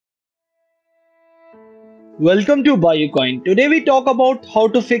Welcome to BuyUcoin. Today we talk about how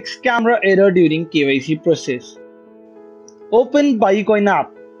to fix camera error during KYC process. Open BuyUcoin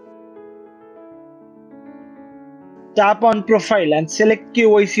app. Tap on profile and select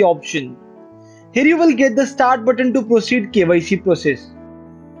KYC option. Here you will get the start button to proceed KYC process.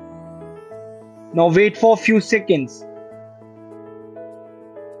 Now wait for a few seconds.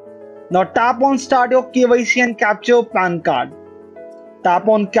 Now tap on start your KYC and capture your PAN card. Tap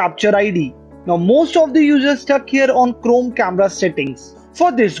on capture ID. Now most of the users stuck here on Chrome camera settings.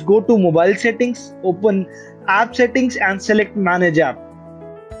 For this, go to mobile settings, open app settings and select manage app.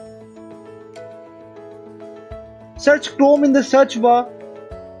 Search Chrome in the search bar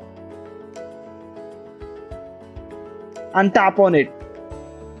and tap on it.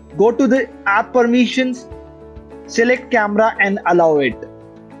 Go to the app permissions, select camera and allow it.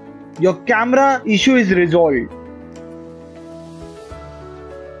 Your camera issue is resolved.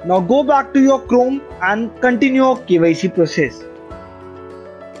 Now go back to your Chrome and continue your KYC process.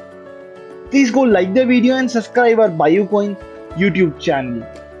 Please go like the video and subscribe our BuyUcoin YouTube channel.